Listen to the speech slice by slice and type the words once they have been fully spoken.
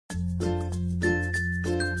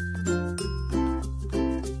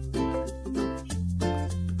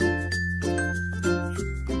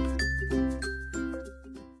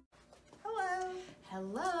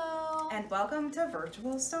Welcome to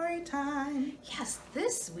Virtual Story Time. Yes,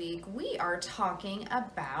 this week we are talking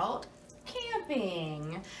about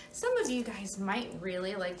camping. Some of you guys might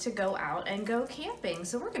really like to go out and go camping,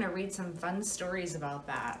 so we're going to read some fun stories about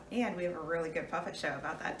that. And we have a really good puppet show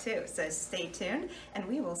about that too, so stay tuned and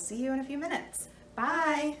we will see you in a few minutes.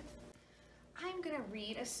 Bye! I'm going to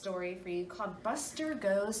read a story for you called Buster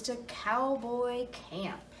Goes to Cowboy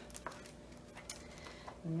Camp.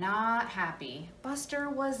 Not happy.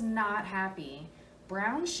 Buster was not happy.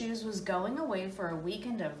 Brown Shoes was going away for a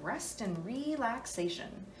weekend of rest and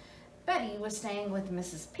relaxation. Betty was staying with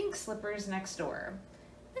Mrs. Pink Slippers next door.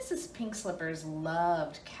 Mrs. Pink Slippers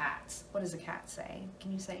loved cats. What does a cat say?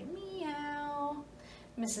 Can you say meow?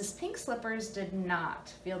 Mrs. Pink Slippers did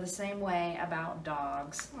not feel the same way about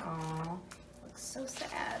dogs. Aww, looks so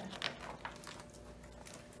sad.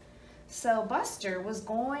 So Buster was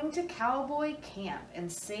going to cowboy camp in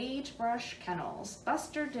Sagebrush Kennels.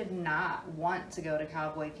 Buster did not want to go to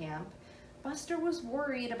cowboy camp. Buster was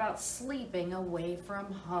worried about sleeping away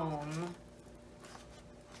from home.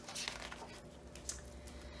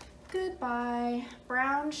 Goodbye.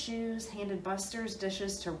 Brown Shoes handed Buster's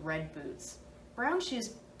dishes to Red Boots. Brown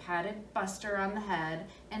Shoes patted Buster on the head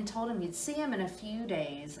and told him he'd see him in a few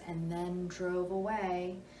days, and then drove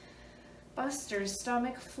away. Buster's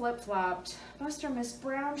stomach flip-flopped. Buster missed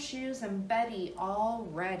Brown Shoes and Betty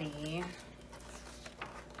already.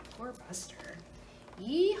 Poor Buster.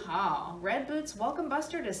 Yeehaw! Red Boots welcomed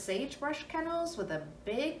Buster to Sagebrush Kennels with a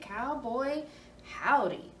big cowboy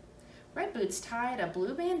howdy. Red Boots tied a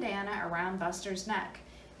blue bandana around Buster's neck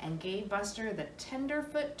and gave Buster the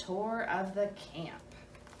tenderfoot tour of the camp.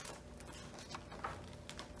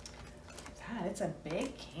 God, it's a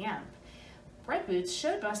big camp. Red Boots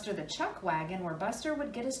showed Buster the chuck wagon where Buster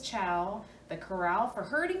would get his chow, the corral for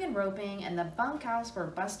herding and roping, and the bunkhouse where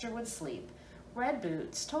Buster would sleep. Red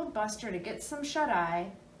Boots told Buster to get some shut-eye,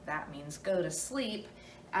 that means go to sleep,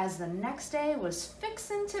 as the next day was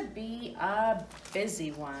fixin' to be a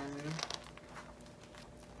busy one.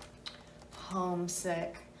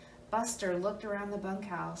 Homesick. Buster looked around the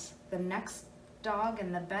bunkhouse. The next dog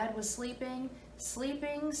in the bed was sleeping,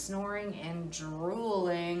 snoring, and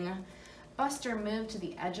drooling. Buster moved to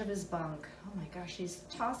the edge of his bunk. Oh my gosh, he's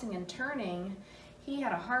tossing and turning. He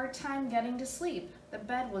had a hard time getting to sleep. The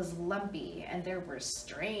bed was lumpy and there were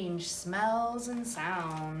strange smells and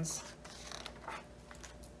sounds.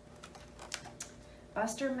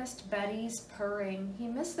 Buster missed Betty's purring. He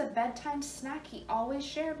missed the bedtime snack he always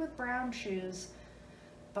shared with Brown Shoes.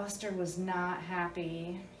 Buster was not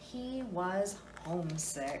happy. He was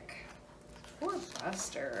homesick. Poor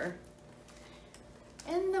Buster.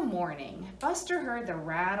 In the morning, Buster heard the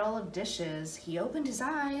rattle of dishes. He opened his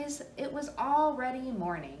eyes. It was already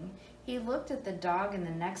morning. He looked at the dog in the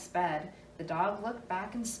next bed. The dog looked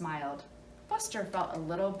back and smiled. Buster felt a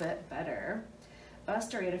little bit better.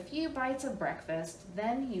 Buster ate a few bites of breakfast.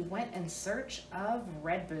 Then he went in search of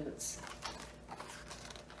Red Boots.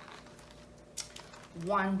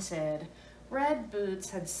 Wanted. Red Boots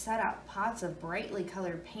had set out pots of brightly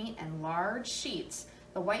colored paint and large sheets.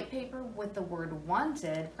 The white paper with the word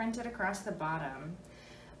wanted printed across the bottom.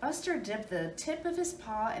 Buster dipped the tip of his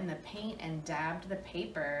paw in the paint and dabbed the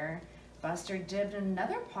paper. Buster dipped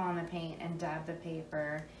another paw in the paint and dabbed the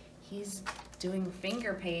paper. He's doing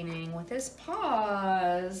finger painting with his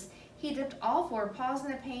paws. He dipped all four paws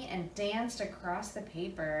in the paint and danced across the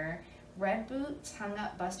paper. Red Boots hung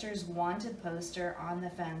up Buster's wanted poster on the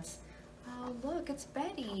fence. Oh, look, it's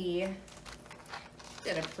Betty.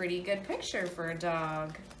 Did a pretty good picture for a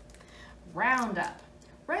dog. Roundup.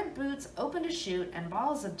 Red Boots opened a chute and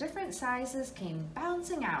balls of different sizes came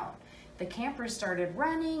bouncing out. The campers started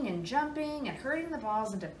running and jumping and herding the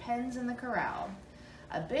balls into pens in the corral.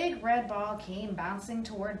 A big red ball came bouncing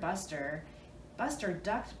toward Buster. Buster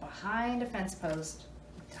ducked behind a fence post.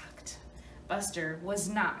 Ducked. Buster was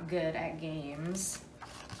not good at games.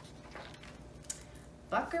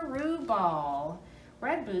 Buckaroo Ball.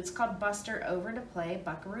 Red Boots called Buster over to play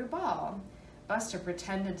Buckaroo Ball. Buster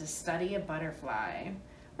pretended to study a butterfly.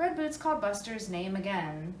 Red Boots called Buster's name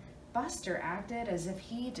again. Buster acted as if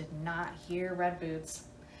he did not hear Red Boots.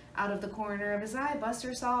 Out of the corner of his eye,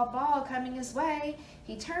 Buster saw a ball coming his way.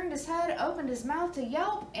 He turned his head, opened his mouth to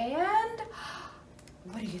yelp, and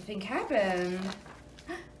what do you think happened?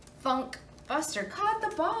 Thunk! Buster caught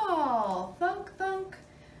the ball! Thunk, thunk!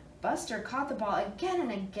 Buster caught the ball again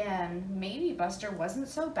and again. Maybe Buster wasn't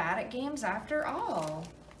so bad at games after all.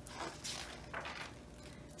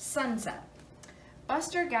 Sunset.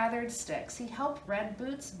 Buster gathered sticks. He helped Red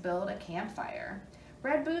Boots build a campfire.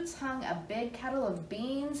 Red Boots hung a big kettle of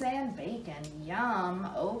beans and bacon,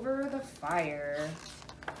 yum, over the fire.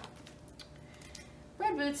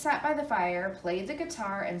 Red Boots sat by the fire, played the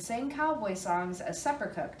guitar, and sang cowboy songs as supper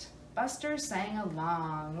cooked. Buster sang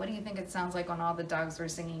along. What do you think it sounds like when all the dogs were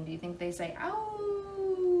singing? Do you think they say,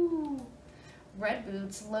 ow? Red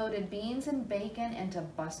Boots loaded beans and bacon into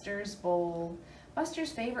Buster's bowl.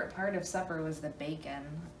 Buster's favorite part of supper was the bacon,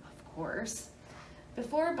 of course.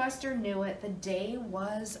 Before Buster knew it, the day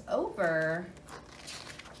was over.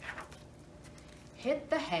 Hit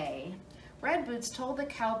the hay. Red Boots told the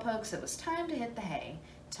cowpokes it was time to hit the hay.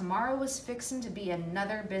 Tomorrow was fixin' to be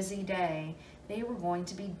another busy day. They were going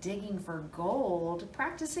to be digging for gold,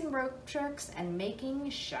 practicing rope tricks, and making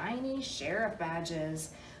shiny sheriff badges.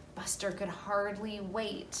 Buster could hardly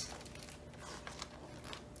wait.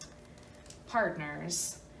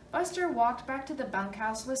 Partners. Buster walked back to the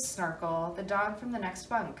bunkhouse with Snarkle, the dog from the next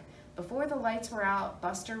bunk. Before the lights were out,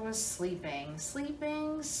 Buster was sleeping,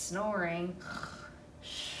 snoring,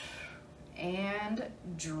 and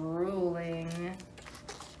drooling.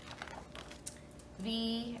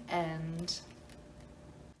 The end.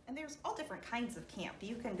 And there's all different kinds of camp.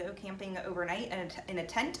 You can go camping overnight in a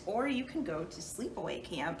tent, or you can go to sleepaway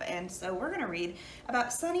camp. And so we're gonna read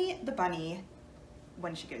about Sunny the bunny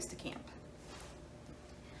when she goes to camp.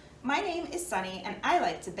 My name is Sunny and I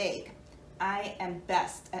like to bake. I am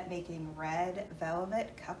best at making red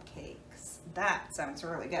velvet cupcakes. That sounds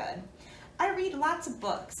really good. I read lots of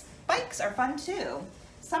books. Bikes are fun too.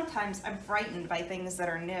 Sometimes I'm frightened by things that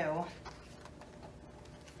are new.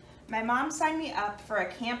 My mom signed me up for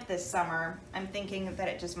a camp this summer. I'm thinking that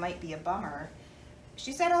it just might be a bummer.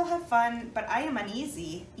 She said I'll have fun, but I am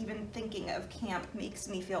uneasy. Even thinking of camp makes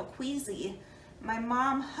me feel queasy. My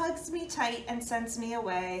mom hugs me tight and sends me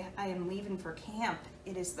away. I am leaving for camp.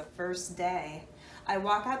 It is the first day. I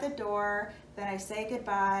walk out the door, then I say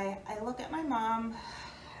goodbye. I look at my mom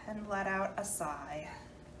and let out a sigh.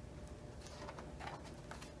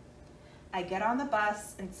 I get on the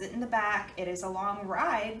bus and sit in the back. It is a long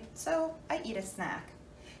ride, so I eat a snack.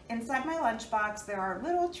 Inside my lunchbox, there are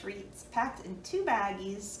little treats packed in 2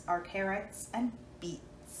 baggies, are carrots and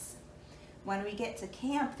beets. When we get to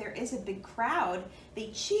camp, there is a big crowd. They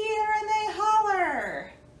cheer and they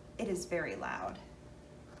holler. It is very loud.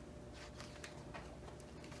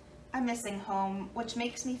 I'm missing home, which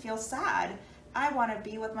makes me feel sad. I want to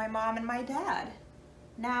be with my mom and my dad.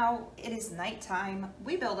 Now it is nighttime.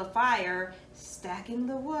 We build a fire, stacking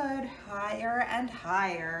the wood higher and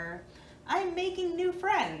higher. I'm making new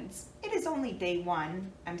friends. It is only day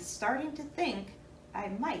 1. I'm starting to think I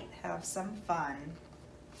might have some fun.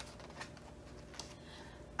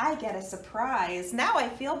 I get a surprise. Now I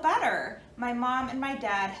feel better. My mom and my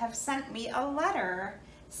dad have sent me a letter.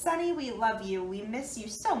 Sunny, we love you. We miss you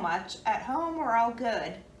so much. At home, we're all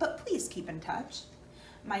good, but please keep in touch.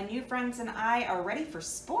 My new friends and I are ready for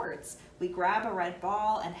sports. We grab a red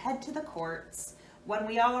ball and head to the courts. When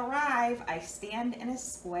we all arrive, I stand in a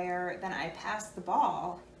square, then I pass the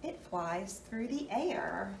ball. It flies through the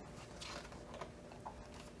air.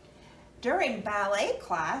 During ballet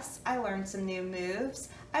class, I learned some new moves.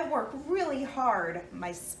 I work really hard.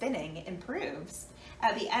 My spinning improves.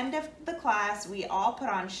 At the end of the class, we all put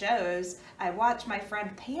on shows. I watch my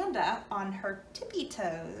friend Panda on her tippy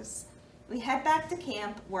toes. We head back to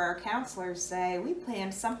camp where our counselors say, we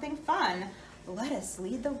planned something fun. Let us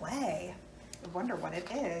lead the way. I wonder what it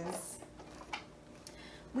is.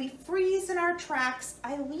 We freeze in our tracks.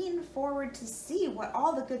 I lean forward to see what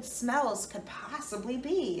all the good smells could possibly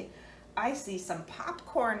be. I see some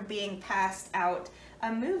popcorn being passed out.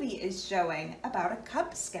 A movie is showing about a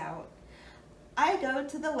Cub Scout. I go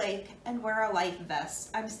to the lake and wear a life vest.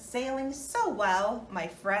 I'm sailing so well, my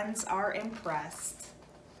friends are impressed.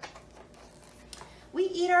 We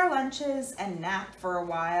eat our lunches and nap for a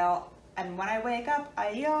while, and when I wake up, I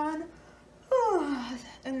yawn,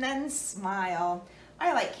 and then smile.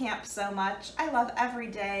 I like camp so much. I love every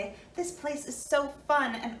day. This place is so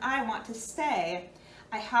fun and I want to stay.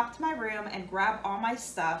 I hop to my room and grab all my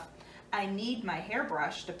stuff. I need my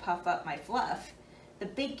hairbrush to puff up my fluff. The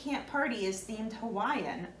big camp party is themed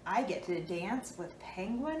Hawaiian. I get to dance with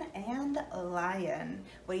Penguin and Lion.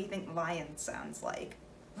 What do you think lion sounds like?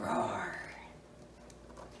 Roar.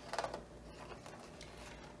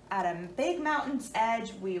 At a big mountain's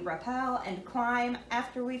edge, we rappel and climb.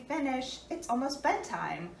 After we finish, it's almost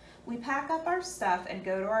bedtime. We pack up our stuff and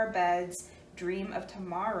go to our beds. Dream of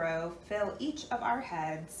tomorrow, fill each of our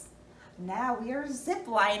heads. Now we are zip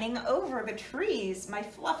lining over the trees. My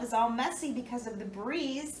fluff is all messy because of the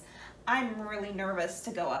breeze. I'm really nervous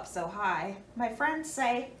to go up so high. My friends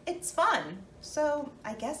say it's fun, so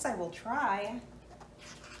I guess I will try.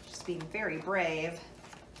 Just being very brave.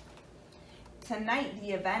 Tonight,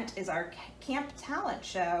 the event is our camp talent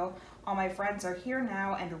show. All my friends are here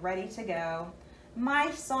now and ready to go.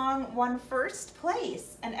 My song won first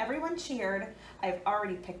place and everyone cheered. I've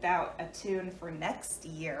already picked out a tune for next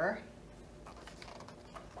year.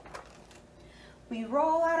 We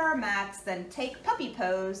roll out our mats, then take puppy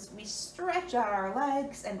pose. We stretch out our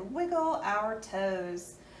legs and wiggle our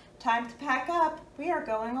toes. Time to pack up, we are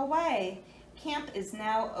going away. Camp is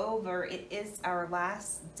now over, it is our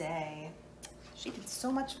last day. She did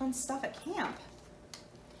so much fun stuff at camp.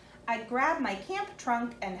 I grab my camp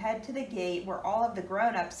trunk and head to the gate where all of the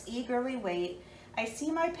grown-ups eagerly wait. I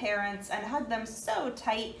see my parents and hug them so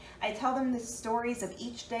tight. I tell them the stories of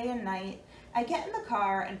each day and night. I get in the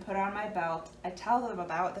car and put on my belt. I tell them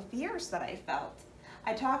about the fears that I felt.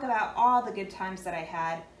 I talk about all the good times that I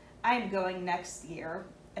had. I am going next year,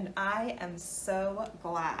 and I am so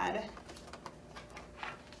glad.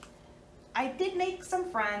 I did make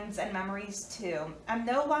some friends and memories too. I'm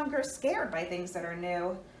no longer scared by things that are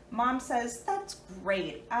new. Mom says, that's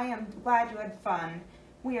great. I am glad you had fun.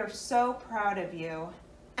 We are so proud of you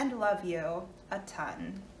and love you a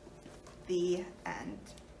ton. The end.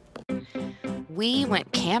 We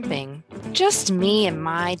went camping, just me and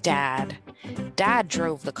my dad. Dad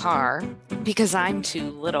drove the car because I'm too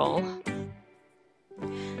little.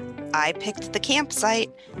 I picked the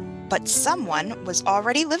campsite, but someone was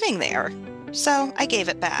already living there, so I gave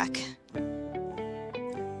it back.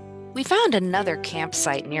 We found another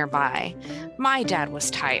campsite nearby. My dad was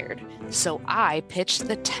tired, so I pitched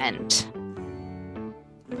the tent.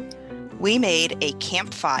 We made a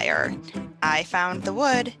campfire. I found the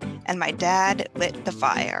wood, and my dad lit the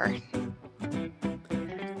fire.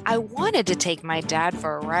 I wanted to take my dad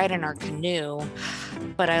for a ride in our canoe,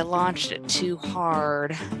 but I launched it too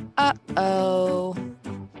hard. Uh-oh.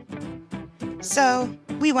 So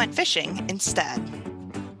we went fishing instead.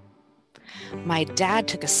 My dad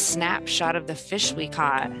took a snapshot of the fish we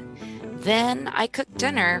caught. Then I cooked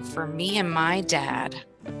dinner for me and my dad.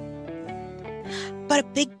 But a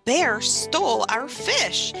big bear stole our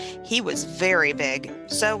fish. He was very big,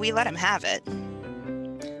 so we let him have it.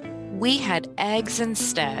 We had eggs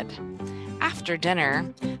instead. After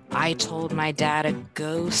dinner, I told my dad a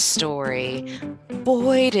ghost story.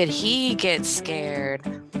 Boy, did he get scared.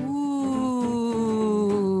 Ooh.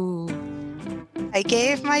 I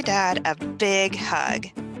gave my dad a big hug.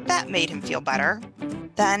 That made him feel better.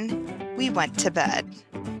 Then we went to bed.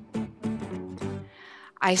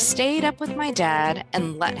 I stayed up with my dad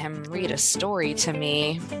and let him read a story to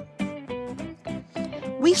me.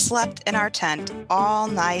 We slept in our tent all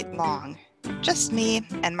night long. Just me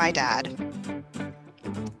and my dad.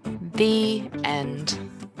 The end.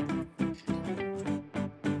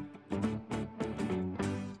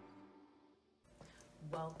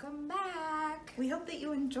 Welcome back. We hope that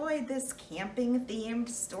you enjoyed this camping themed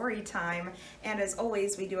story time. And as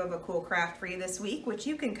always, we do have a cool craft for you this week, which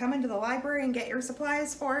you can come into the library and get your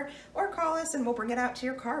supplies for, or call us and we'll bring it out to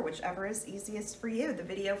your car, whichever is easiest for you. The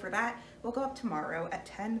video for that will go up tomorrow at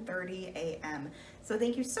 10:30 a.m. So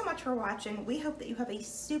thank you so much for watching. We hope that you have a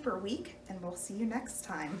super week and we'll see you next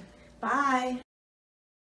time. Bye.